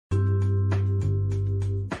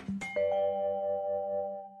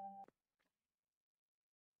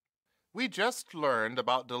We just learned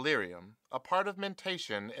about delirium, a part of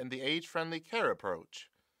mentation in the age-friendly care approach.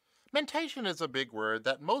 Mentation is a big word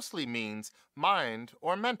that mostly means mind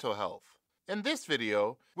or mental health. In this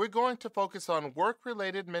video, we're going to focus on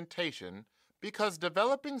work-related mentation because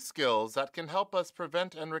developing skills that can help us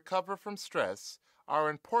prevent and recover from stress are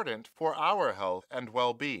important for our health and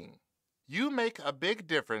well-being. You make a big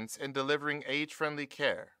difference in delivering age-friendly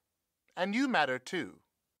care, and you matter too.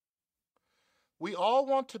 We all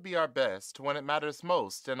want to be our best when it matters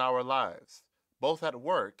most in our lives, both at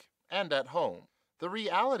work and at home. The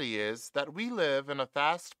reality is that we live in a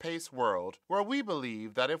fast-paced world where we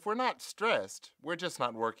believe that if we're not stressed, we're just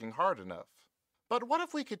not working hard enough. But what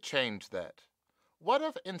if we could change that? What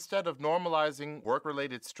if instead of normalizing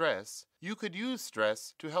work-related stress, you could use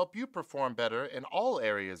stress to help you perform better in all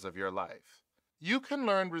areas of your life? You can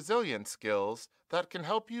learn resilience skills that can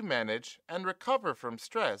help you manage and recover from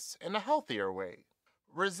stress in a healthier way.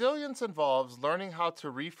 Resilience involves learning how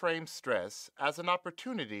to reframe stress as an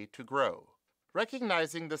opportunity to grow.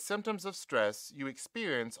 Recognizing the symptoms of stress you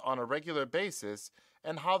experience on a regular basis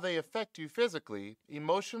and how they affect you physically,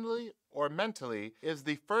 emotionally, or mentally is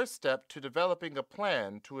the first step to developing a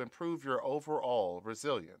plan to improve your overall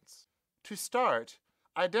resilience. To start,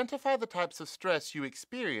 identify the types of stress you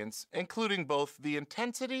experience, including both the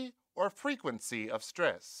intensity or frequency of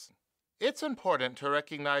stress. It's important to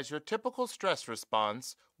recognize your typical stress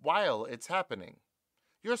response while it's happening.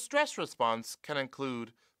 Your stress response can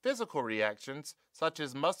include physical reactions such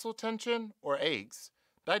as muscle tension or aches,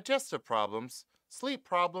 digestive problems, sleep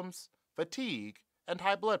problems, fatigue, and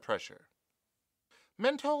high blood pressure.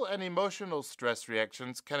 Mental and emotional stress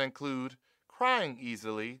reactions can include crying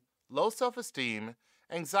easily, low self-esteem,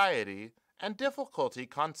 anxiety, and difficulty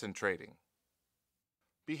concentrating.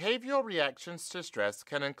 Behavioral reactions to stress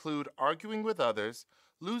can include arguing with others,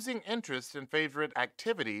 losing interest in favorite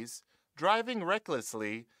activities, driving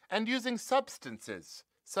recklessly, and using substances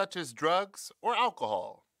such as drugs or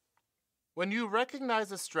alcohol. When you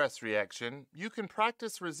recognize a stress reaction, you can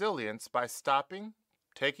practice resilience by stopping,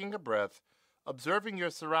 taking a breath, observing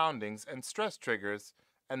your surroundings and stress triggers,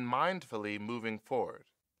 and mindfully moving forward.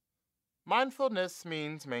 Mindfulness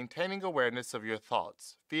means maintaining awareness of your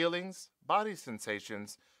thoughts, feelings, body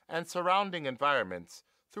sensations, and surrounding environments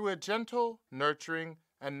through a gentle, nurturing,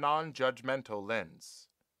 and non-judgmental lens.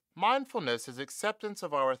 Mindfulness is acceptance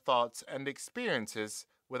of our thoughts and experiences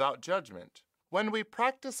without judgment. When we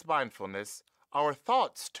practice mindfulness, our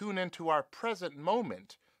thoughts tune into our present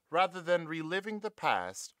moment rather than reliving the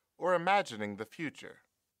past or imagining the future.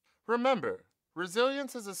 Remember,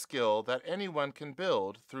 resilience is a skill that anyone can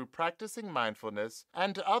build through practicing mindfulness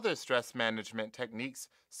and other stress management techniques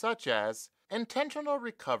such as intentional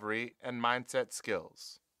recovery and mindset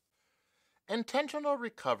skills. Intentional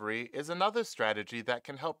recovery is another strategy that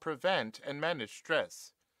can help prevent and manage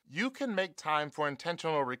stress. You can make time for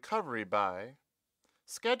intentional recovery by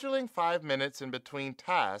scheduling 5 minutes in between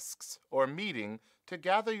tasks or meeting to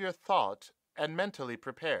gather your thought and mentally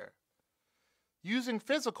prepare. Using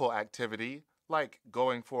physical activity, like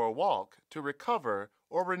going for a walk, to recover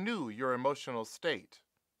or renew your emotional state.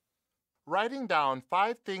 Writing down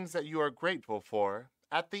 5 things that you are grateful for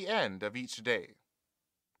at the end of each day.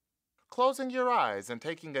 Closing your eyes and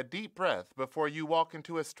taking a deep breath before you walk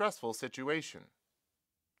into a stressful situation.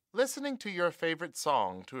 Listening to your favorite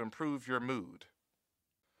song to improve your mood.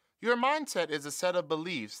 Your mindset is a set of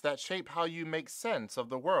beliefs that shape how you make sense of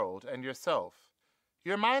the world and yourself.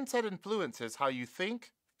 Your mindset influences how you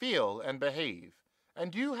think, feel, and behave,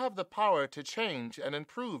 and you have the power to change and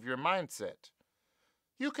improve your mindset.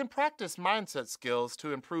 You can practice mindset skills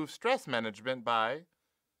to improve stress management by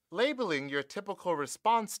labeling your typical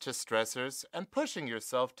response to stressors and pushing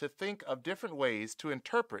yourself to think of different ways to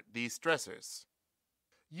interpret these stressors.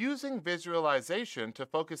 Using visualization to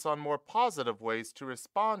focus on more positive ways to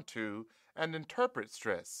respond to and interpret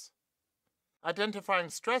stress. Identifying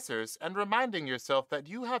stressors and reminding yourself that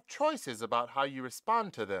you have choices about how you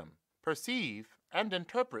respond to them, perceive, and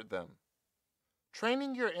interpret them.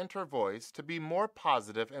 Training your inner voice to be more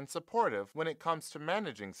positive and supportive when it comes to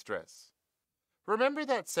managing stress. Remember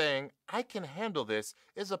that saying, "I can handle this,"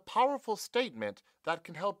 is a powerful statement that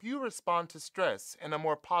can help you respond to stress in a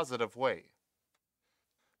more positive way.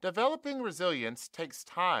 Developing resilience takes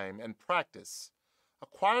time and practice.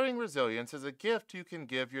 Acquiring resilience is a gift you can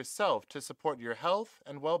give yourself to support your health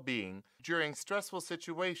and well-being during stressful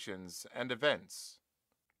situations and events.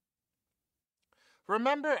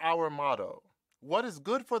 Remember our motto, "What is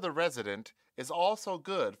good for the resident is also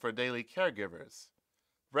good for daily caregivers."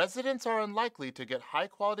 Residents are unlikely to get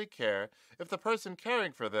high-quality care if the person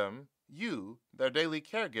caring for them, you, their daily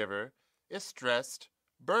caregiver, is stressed,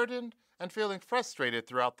 burdened, and feeling frustrated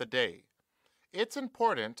throughout the day. It's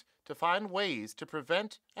important to find ways to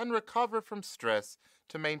prevent and recover from stress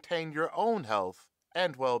to maintain your own health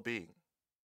and well being.